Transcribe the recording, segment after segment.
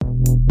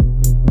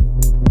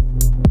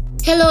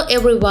Hello,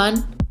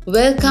 everyone.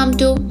 Welcome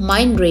to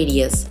Mind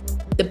Radius,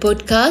 the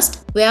podcast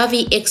where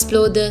we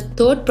explore the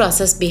thought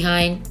process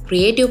behind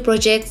creative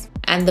projects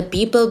and the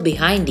people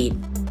behind it.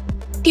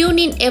 Tune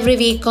in every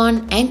week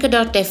on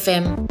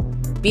Anchor.fm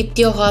with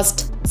your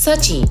host,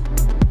 Sachi.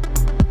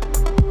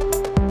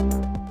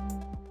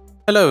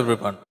 Hello,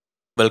 everyone.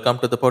 Welcome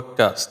to the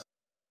podcast.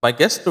 My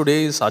guest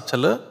today is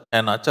Achala,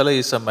 and Achala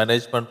is a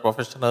management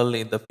professional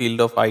in the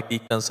field of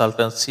IT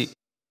consultancy.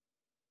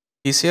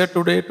 He's here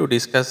today to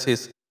discuss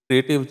his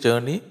creative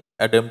journey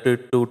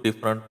adapted to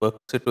different work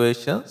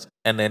situations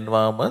and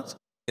environments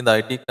in the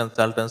IT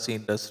consultancy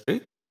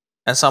industry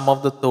and some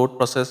of the thought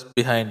process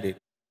behind it.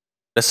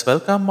 Let's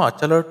welcome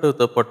Achala to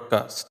the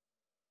podcast.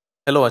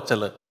 Hello,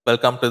 Achala.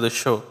 Welcome to the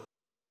show.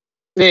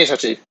 Hey,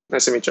 Shachi.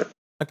 Nice to meet you.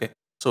 Okay,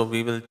 so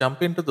we will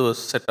jump into those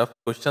set of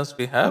questions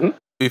we have. Mhm.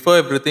 Before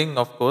everything,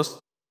 of course,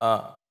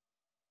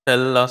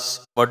 tell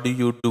us what do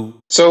you do?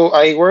 So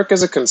I work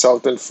as a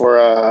consultant for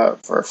a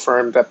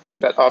firm that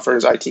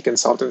offers IT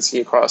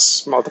consultancy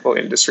across multiple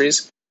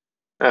industries.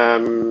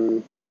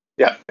 Um,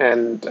 yeah,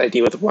 and I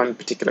deal with one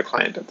particular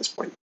client at this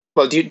point.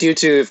 Well, due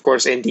to of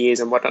course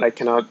NDAs and whatnot, I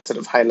cannot sort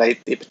of highlight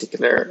the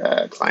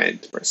particular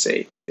client per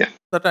se. Yeah.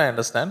 That I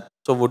understand.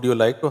 So, would you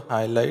like to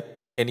highlight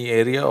any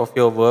area of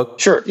your work?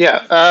 Sure.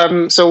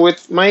 Yeah. So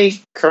with my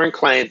current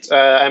client,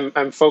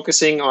 I'm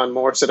focusing on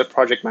more sort of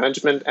project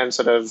management and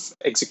sort of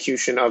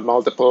execution of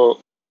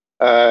multiple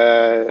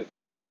uh,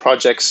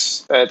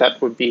 projects that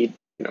would be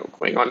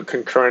going on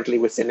concurrently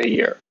within a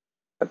year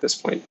at this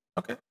point.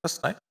 Okay,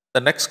 that's nice.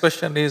 The next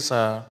question is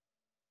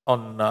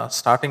on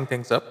starting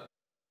things up.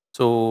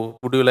 So,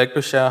 would you like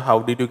to share how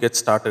did you get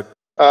started?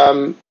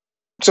 Um,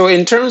 so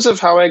in terms of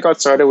how I got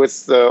started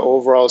with the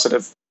overall sort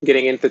of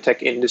getting into the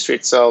tech industry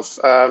itself,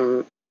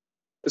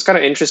 it's kind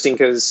of interesting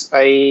because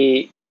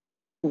I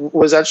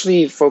was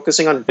actually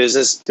focusing on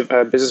business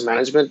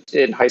management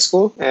in high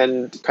school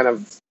and kind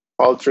of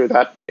followed through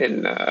that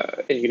in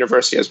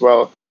university as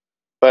well.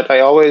 But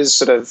I always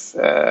sort of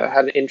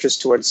had an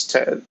interest towards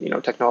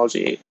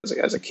technology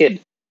as a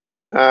kid.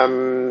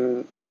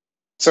 Um,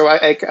 so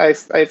I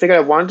figured I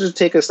wanted to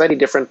take a slightly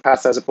different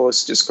path as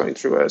opposed to just going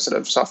through a sort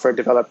of software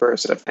developer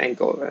sort of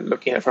angle and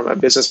looking at it from a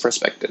business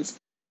perspective,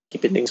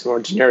 keeping things more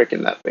generic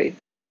in that way.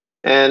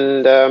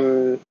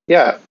 And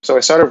yeah, so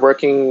I started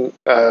working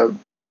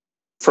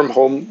from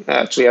home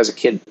actually as a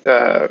kid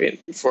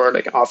for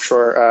like an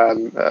offshore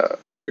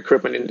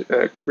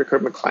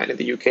recruitment client in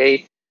the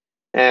UK,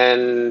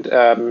 and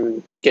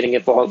getting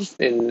involved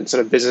in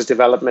sort of business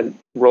development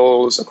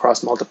roles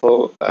across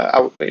multiple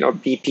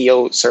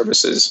BPO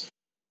services.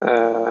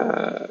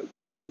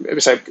 It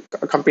was like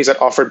companies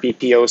that offer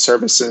BPO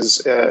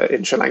services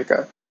in Sri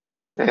Lanka,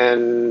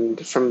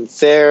 and from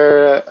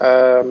there,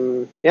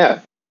 yeah,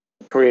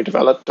 career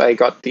developed. I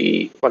got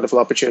the wonderful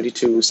opportunity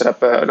to set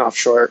up an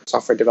offshore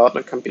software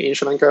development company in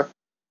Sri Lanka,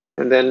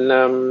 and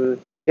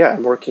then yeah,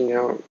 I'm working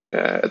now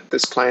at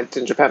this client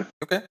in Japan.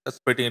 Okay, that's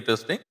pretty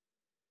interesting.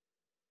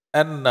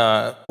 And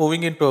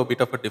moving into a bit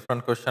of a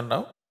different question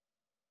now,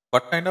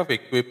 what kind of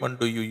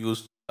equipment do you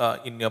use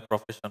in your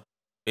profession,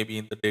 maybe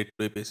in the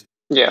day-to-day basis?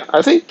 Yeah,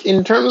 I think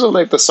in terms of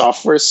like the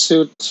software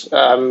suite,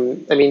 I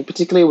mean,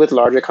 particularly with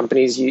larger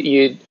companies,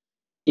 you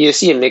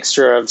see a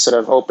mixture of sort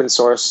of open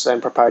source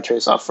and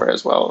proprietary software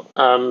as well.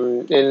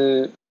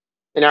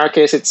 In our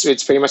case,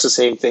 it's pretty much the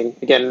same thing.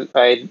 Again,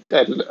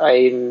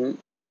 I'm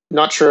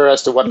not sure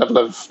as to what level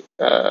of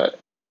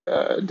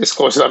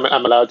disclosure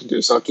I'm allowed to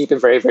do, so I'll keep it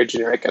very very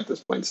generic at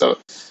this point. So,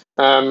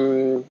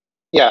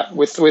 yeah,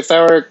 with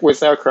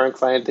our current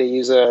client, they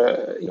use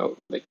a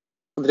like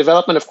for the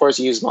development, of course,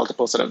 you use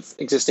multiple sort of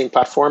existing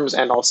platforms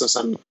and also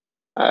some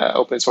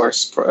open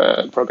source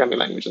programming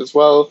language as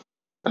well.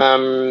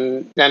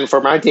 And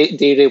for my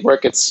day-to-day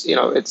work, it's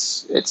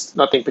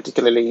nothing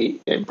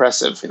particularly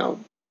impressive.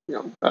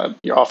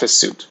 Your office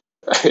suit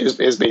is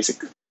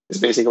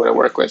basically what I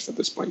work with at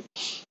this point.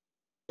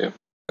 Yeah.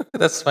 Okay,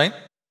 that's fine.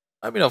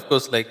 I mean, of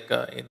course, like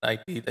in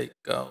IT, like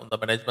on the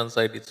management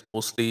side, it's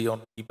mostly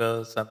on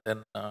emails and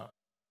then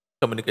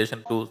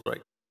communication tools,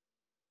 right?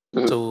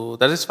 Mhm. So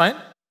that is fine.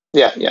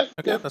 Yeah, yeah,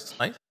 Okay, yeah. that's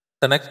nice.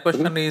 The next Mhm.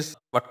 question is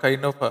what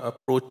kind of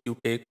approach you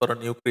take for a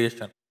new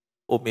creation,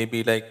 or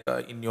maybe like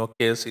in your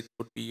case, it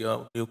could be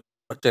a new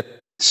project.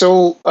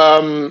 So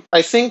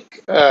I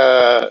think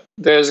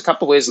there's a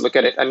couple ways to look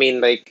at it. I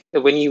mean, like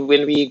when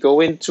we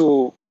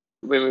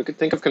could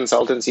think of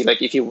consultancy,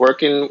 like if you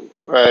work in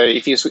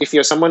if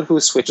you're someone who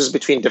switches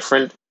between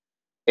different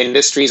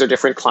industries or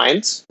different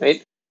clients,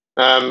 right?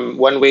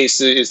 One way is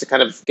to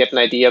kind of get an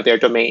idea of their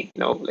domain.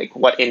 Like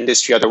what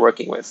industry are they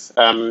working with?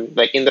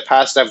 Like in the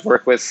past, I've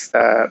worked with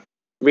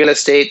real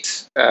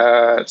estate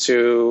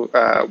to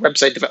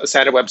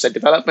standard website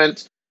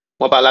development,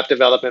 mobile app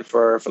development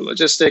for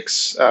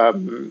logistics.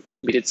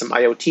 We did some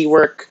IoT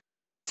work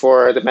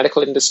for the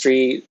medical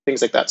industry,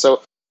 things like that.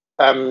 So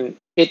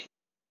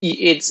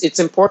it's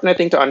important, I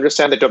think, to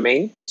understand the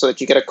domain so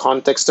that you get a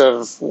context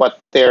of what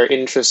their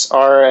interests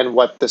are and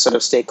what the sort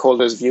of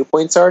stakeholders'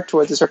 viewpoints are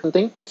towards a certain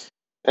thing.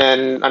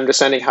 and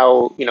understanding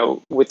how,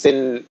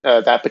 within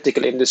that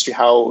particular industry,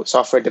 how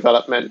software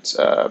development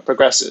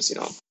progresses.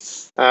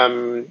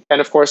 And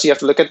of course, you have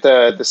to look at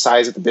the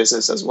size of the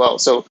business as well.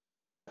 So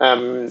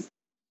um,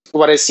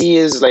 what I see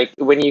is, like,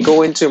 when you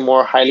go into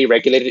more highly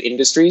regulated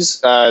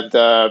industries,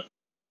 the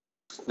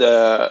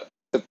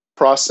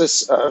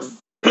process of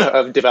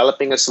of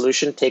developing a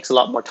solution takes a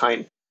lot more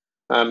time,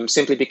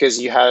 simply because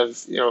you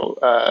have,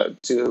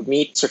 to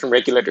meet certain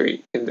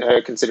regulatory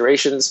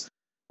considerations.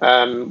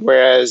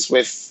 Whereas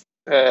with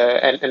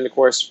and of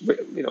course,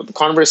 the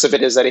converse of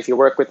it is that if you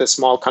work with a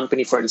small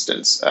company, for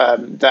instance,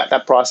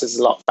 that process is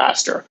a lot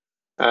faster,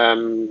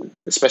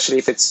 especially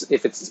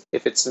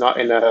if it's not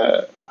in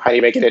a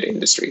highly regulated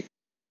industry.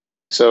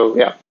 So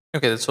yeah.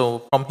 Okay,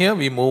 so from here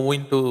we move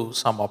into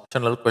some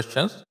optional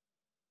questions.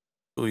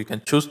 So you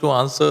can choose to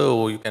answer,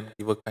 or you can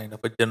give a kind of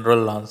a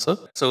general answer.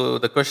 So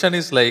the question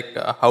is like,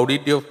 how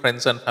did your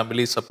friends and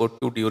family support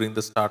you during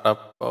the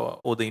startup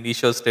or the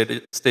initial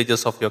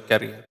stages of your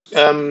career?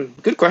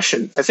 Good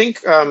question. I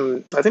think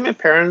my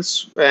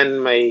parents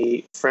and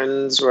my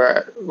friends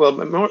were, well,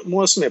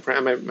 mostly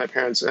my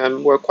parents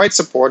were quite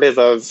supportive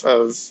of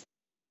the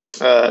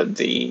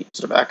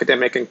sort of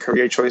academic and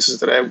career choices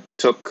that I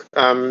took.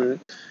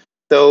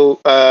 Though,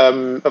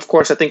 of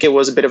course, I think it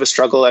was a bit of a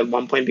struggle at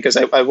one point, because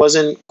I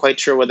wasn't quite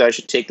sure whether I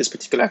should take this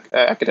particular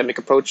academic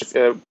approach,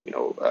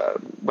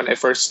 when I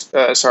first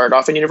started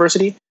off in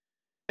university.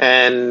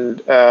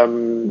 And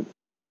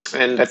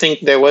I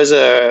think there was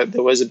a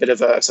bit of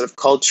a sort of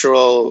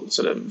cultural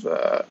sort of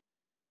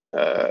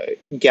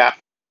gap,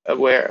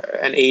 where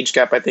an age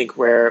gap, I think,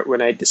 where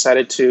when I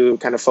decided to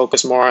kind of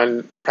focus more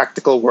on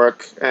practical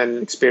work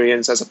and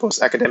experience as opposed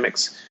to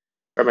academics,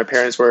 where my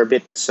parents were a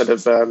bit sort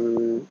of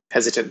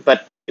hesitant.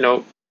 But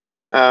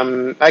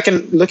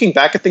looking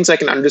back at things, I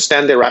can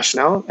understand their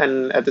rationale,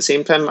 and at the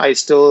same time, I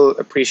still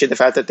appreciate the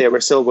fact that they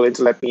were still willing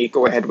to let me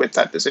go ahead with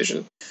that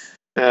decision.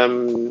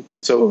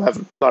 So I have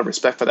a lot of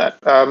respect for that.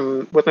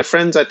 With my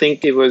friends, I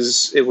think it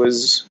was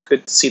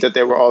good to see that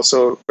they were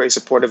also very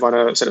supportive on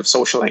a sort of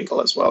social angle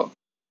as well.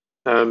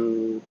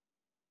 Um,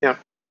 yeah.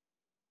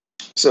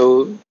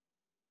 So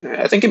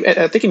I think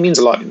it means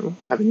a lot,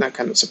 having that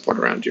kind of support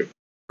around you.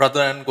 Rather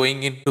than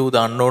going into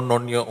the unknown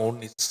on your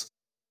own, it's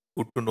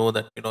good to know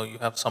that you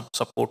have some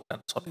support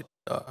and solid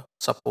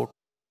support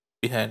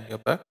behind your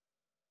back,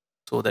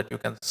 so that you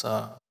can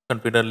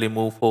confidently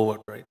move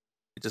forward, right?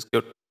 Which is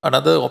good.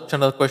 Another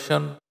optional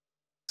question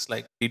is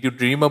like, did you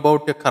dream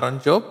about your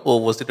current job,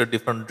 or was it a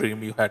different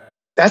dream you had?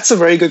 That's a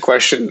very good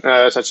question,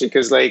 Sachi,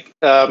 because, like,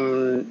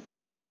 for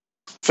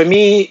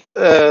me,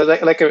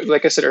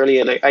 like I said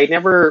earlier, like, I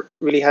never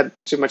really had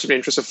too much of an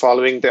interest of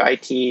following the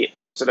IT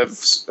sort of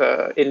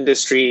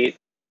industry,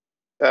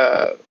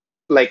 uh,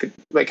 like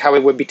how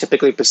it would be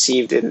typically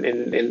perceived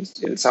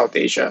in South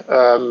Asia,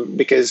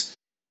 because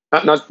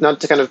not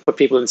to kind of put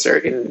people in a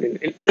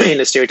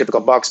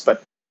stereotypical box,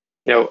 but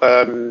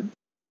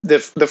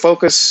the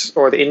focus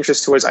or the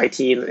interest towards IT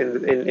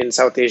in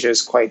South Asia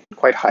is quite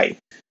high.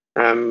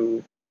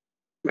 Um,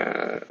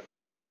 uh,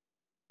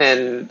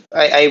 and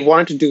I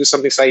wanted to do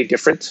something slightly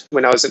different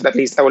when I was, at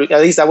least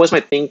that was my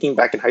thinking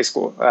back in high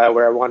school,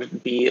 where I wanted to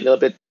be a little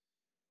bit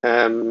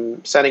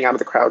standing out of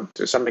the crowd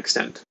to some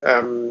extent.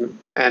 And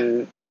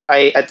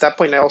at that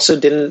point, I also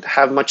didn't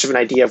have much of an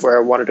idea of where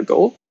I wanted to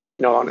go,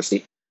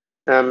 honestly.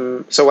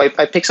 So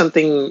I picked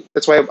something.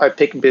 That's why I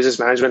picked business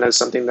management as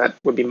something that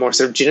would be more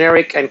sort of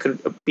generic and could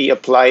be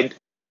applied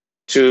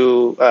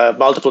to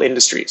multiple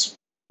industries.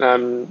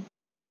 Um,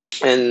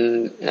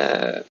 and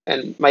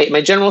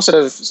my general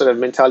sort of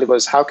mentality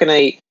was, how can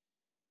I,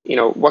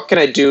 what can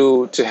I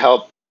do to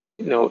help,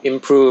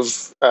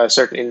 improve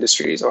certain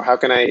industries, or how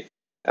can I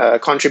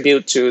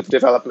contribute to the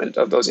development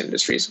of those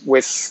industries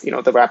with,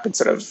 the rapid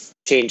sort of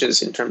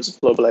changes in terms of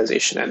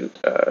globalization and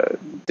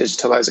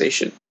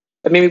digitalization.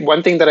 But maybe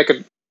one thing that I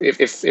could,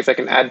 if I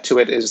can add to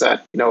it, is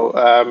that,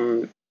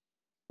 I'm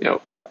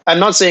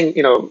not saying,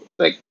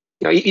 like,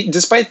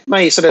 despite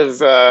my sort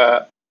of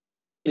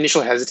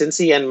initial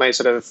hesitancy and my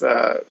sort of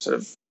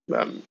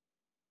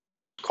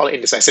call it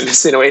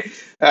indecisiveness in a way,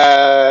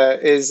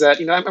 is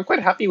that, I'm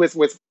quite happy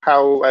with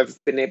how I've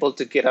been able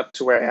to get up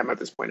to where I am at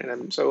this point, and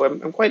I'm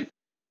quite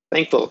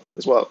thankful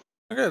as well.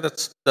 Okay,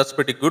 that's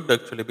pretty good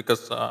actually,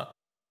 because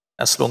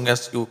as long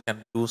as you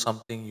can do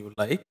something you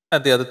like,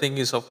 and the other thing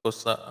is, of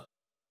course,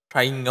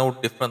 trying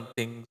out different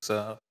things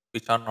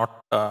which are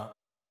not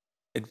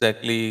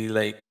exactly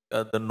like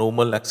the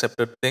normal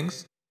accepted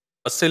things,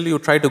 but still you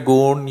try to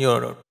go on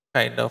your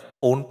kind of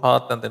own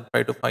path, and then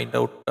try to find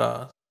out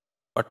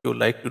what you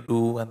like to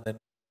do, and then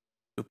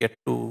you get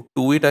to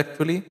do it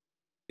actually,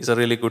 is a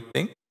really good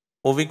thing.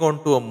 Moving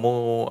on to a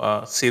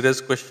more serious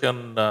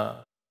question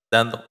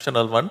than the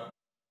optional one,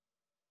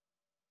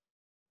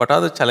 what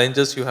are the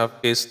challenges you have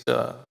faced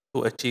to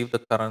achieve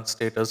the current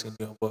status in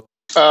your work?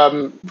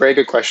 Very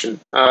good question.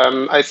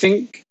 I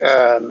think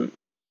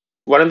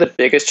one of the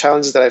biggest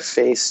challenges that I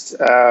faced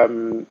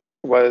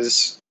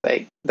was,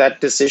 like,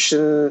 that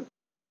decision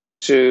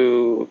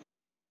to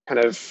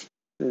kind of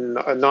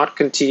not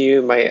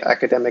continue my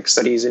academic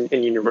studies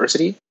in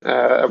university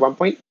at one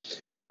point,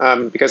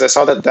 because I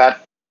saw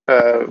that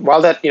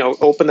while that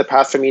opened the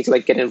path for me to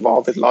like get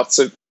involved with lots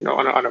of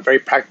on a very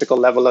practical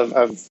level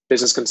of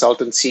business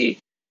consultancy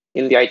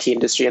in the IT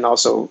industry, and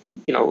also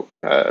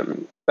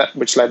that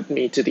which led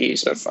me to the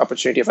sort of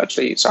opportunity of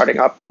actually starting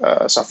up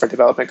a software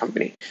development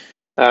company.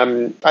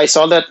 I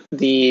saw that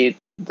the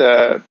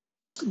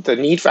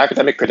need for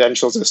academic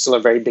credentials is still a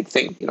very big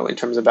thing, in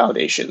terms of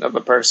validation of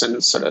a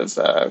person's sort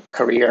of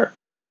career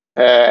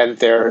and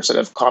their sort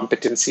of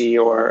competency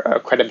or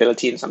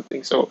credibility in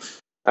something. So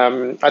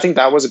I think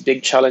that was a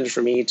big challenge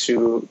for me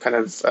to kind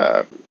of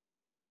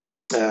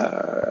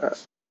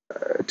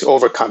to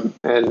overcome.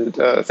 And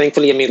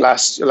thankfully, I mean,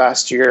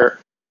 last year,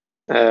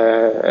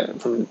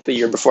 from the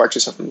year before,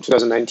 actually, so from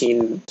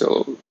 2019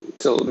 till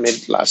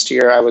mid last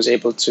year, I was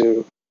able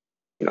to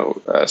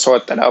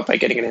sort that out by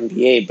getting an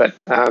MBA. But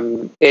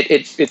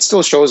it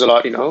still shows a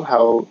lot,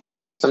 how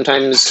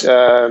sometimes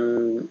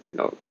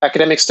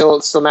academics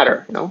still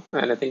matter,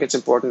 and I think it's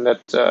important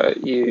that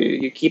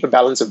you keep a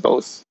balance of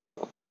both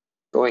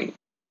going.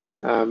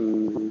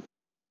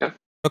 Yeah.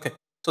 Okay,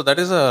 so that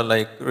is a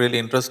like really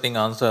interesting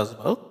answer as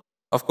well.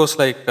 Of course,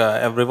 like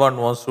everyone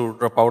wants to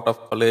drop out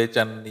of college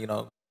and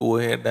go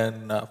ahead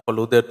and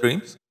follow their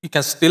dreams. You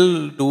can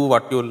still do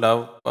what you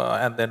love,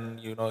 and then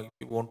if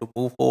you want to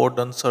move forward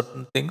on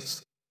certain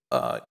things,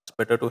 it's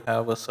better to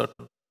have a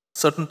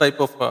certain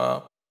type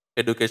of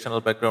educational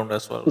background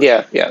as well,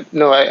 right? Yeah.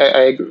 No, I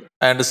agree.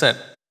 I understand.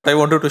 What I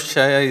wanted to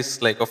share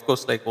is like, of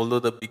course, like although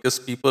the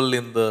biggest people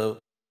in the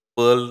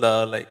world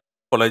are like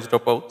college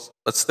dropouts,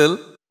 but still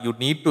you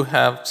need to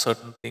have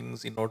certain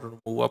things in order to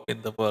move up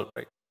in the world,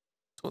 right?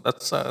 So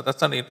that's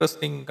an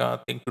interesting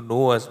thing to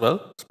know as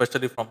well,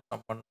 especially from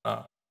someone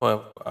who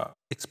have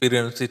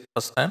experienced it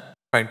firsthand,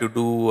 trying to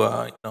do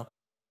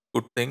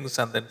good things,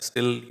 and then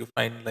still you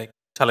find like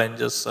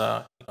challenges,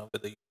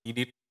 whether you need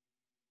it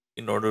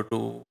in order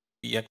to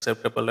be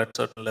acceptable at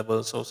certain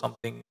levels or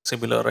something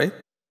similar, right?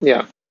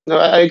 Yeah. No,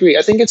 I agree.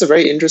 I think it's a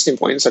very interesting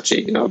point,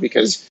 Sachi,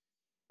 because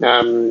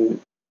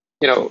um,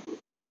 you know,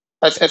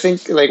 I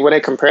think like when I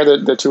compare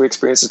the two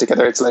experiences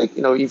together, it's like,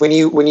 when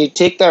you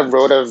take that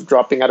road of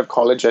dropping out of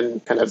college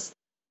and kind of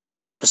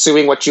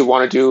pursuing what you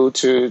want to do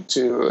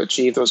to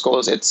achieve those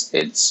goals, it's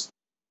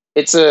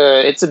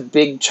a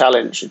big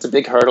challenge. It's a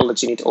big hurdle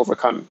that you need to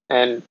overcome.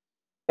 And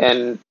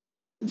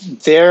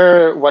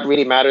there, what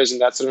really matters in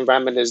that sort of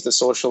environment is the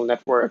social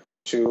network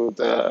to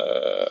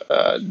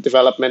the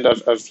development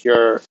of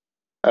your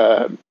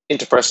uh,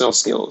 interpersonal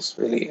skills,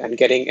 really, and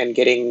getting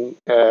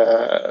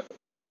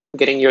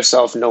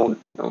yourself known.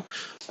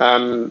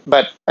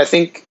 But I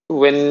think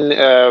when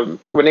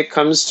it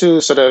comes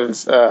to sort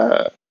of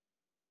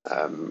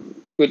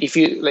if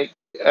you like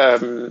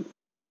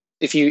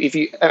if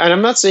you and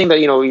I'm not saying that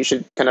you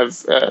should kind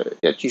of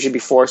that you should be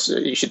forced,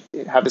 you should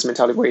have this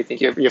mentality where you think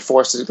you're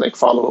forced to like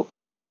follow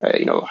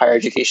higher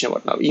education and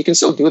whatnot. You can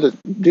still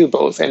do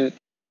both. And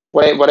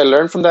what I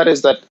learned from that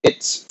is that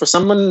it's for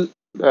someone,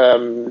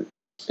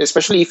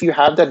 especially if you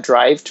have that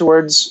drive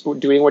towards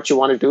doing what you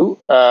want to do,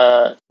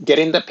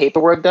 getting the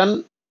paperwork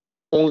done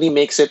only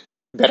makes it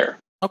better.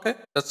 Okay,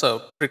 that's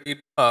a pretty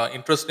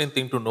interesting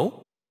thing to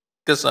know,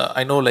 because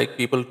I know like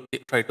people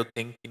try to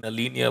think in a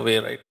linear way,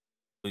 right?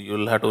 So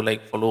you'll have to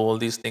like follow all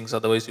these things,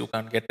 otherwise you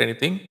can't get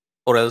anything,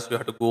 or else you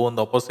have to go in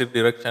the opposite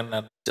direction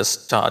and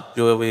just charge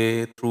your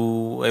way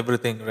through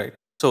everything, right?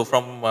 So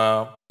from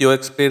your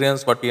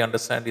experience, what we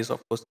understand is,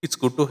 of course, it's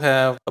good to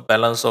have a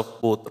balance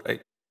of both, right?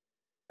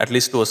 At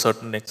least to a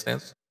certain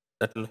extent,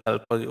 that will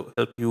help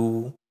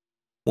you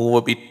move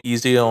a bit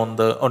easier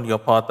on your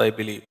path, I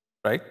believe,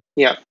 right?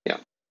 Yeah,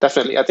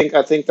 definitely. I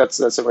think that's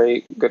a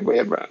very good way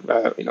of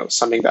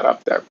summing that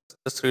up there.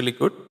 That's really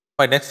good.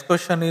 My next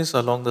question is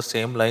along the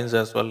same lines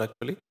as well,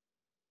 actually.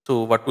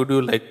 So, what would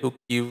you like to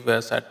give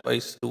as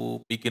advice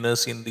to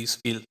beginners in these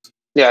fields?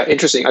 Yeah,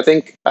 interesting. I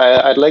think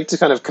I'd like to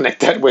kind of connect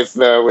that with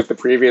the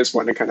previous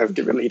one and kind of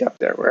give a lead up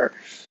there. Where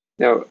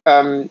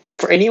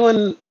for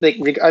anyone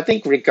like I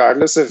think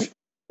regardless of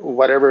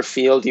whatever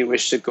field you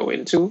wish to go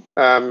into,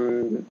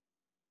 you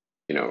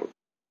know,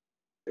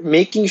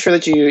 making sure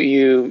that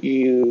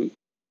you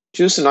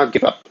choose to not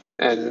give up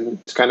and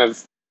to kind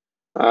of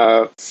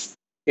uh,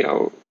 you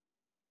know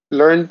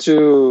learn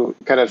to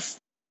kind of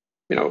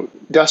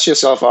dust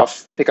yourself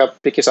off,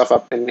 pick yourself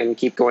up, and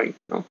keep going.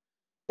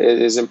 It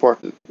is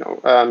important.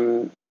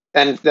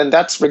 And then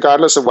that's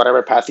regardless of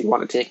whatever path you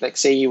want to take. Like,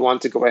 say you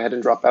want to go ahead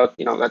and drop out,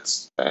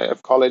 that's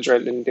of college,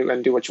 right, and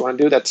do what you want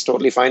to do. That's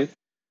totally fine.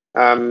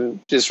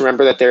 Just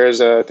remember that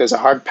there's a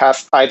hard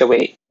path either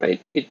way,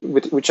 right?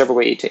 Whichever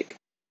way you take,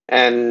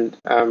 and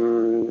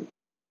to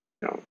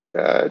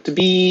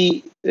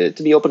be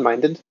open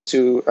minded,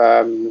 to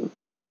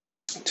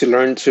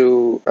learn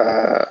to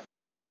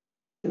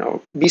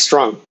be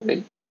strong,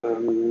 right?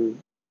 And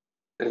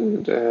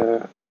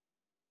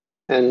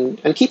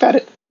and keep at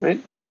it,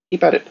 right?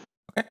 Keep at it.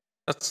 Okay,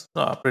 that's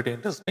pretty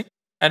interesting.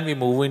 And we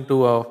move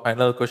into our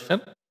final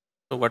question.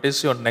 So, what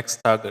is your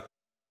next target?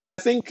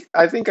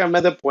 I think I'm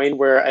at the point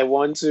where I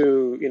want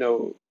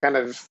to, kind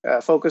of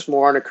focus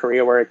more on a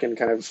career work and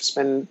kind of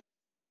spend,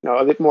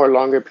 a bit more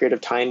longer period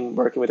of time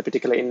working with a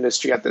particular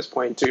industry at this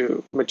point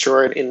to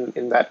mature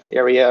in that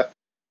area.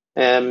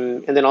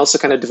 And then also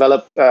kind of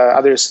develop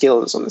other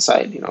skills on the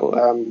side,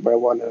 where I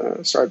want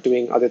to start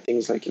doing other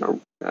things like,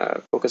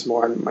 focus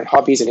more on my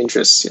hobbies and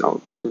interests, in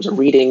terms of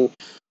reading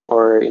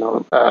or,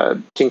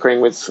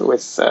 tinkering with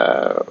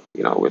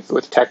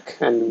tech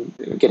and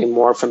getting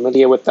more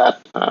familiar with that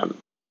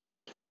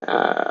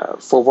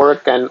for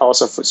work and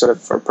also for sort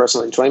of for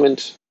personal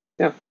enjoyment.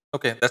 Yeah.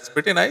 Okay, that's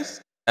pretty nice.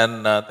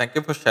 And thank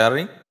you for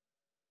sharing.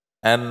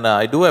 And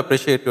I do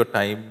appreciate your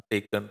time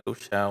taken to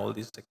share all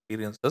these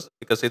experiences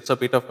because it's a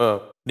bit of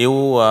a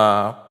new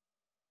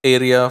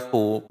area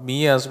for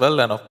me as well.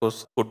 And of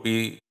course, could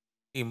be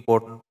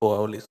important for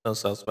our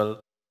listeners as well.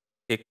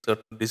 Take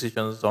certain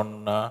decisions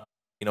on,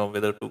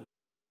 whether to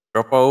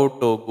drop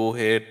out or go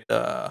ahead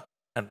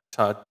and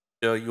charge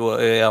your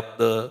way up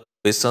the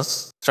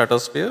business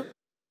stratosphere,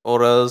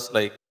 or else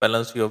like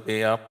balance your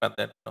way up and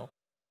then move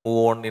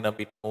on in a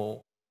bit more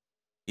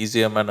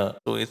easier manner.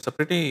 So it's a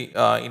pretty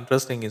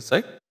interesting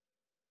insight,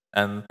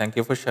 and thank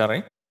you for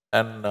sharing,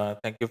 and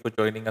thank you for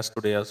joining us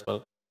today as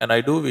well. And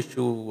I do wish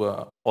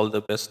you all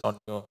the best on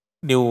your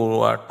new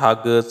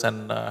targets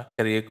and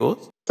career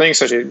goals. Thanks,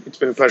 Sajid. It's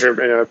been a pleasure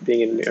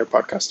being in your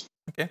podcast.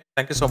 Okay,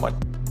 thank you so much.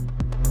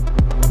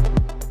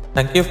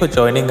 Thank you for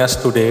joining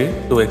us today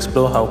to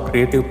explore how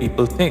creative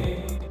people think.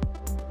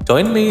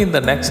 Join me in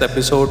the next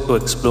episode to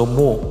explore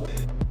more.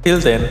 Till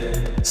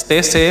then,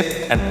 stay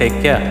safe and take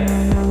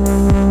care.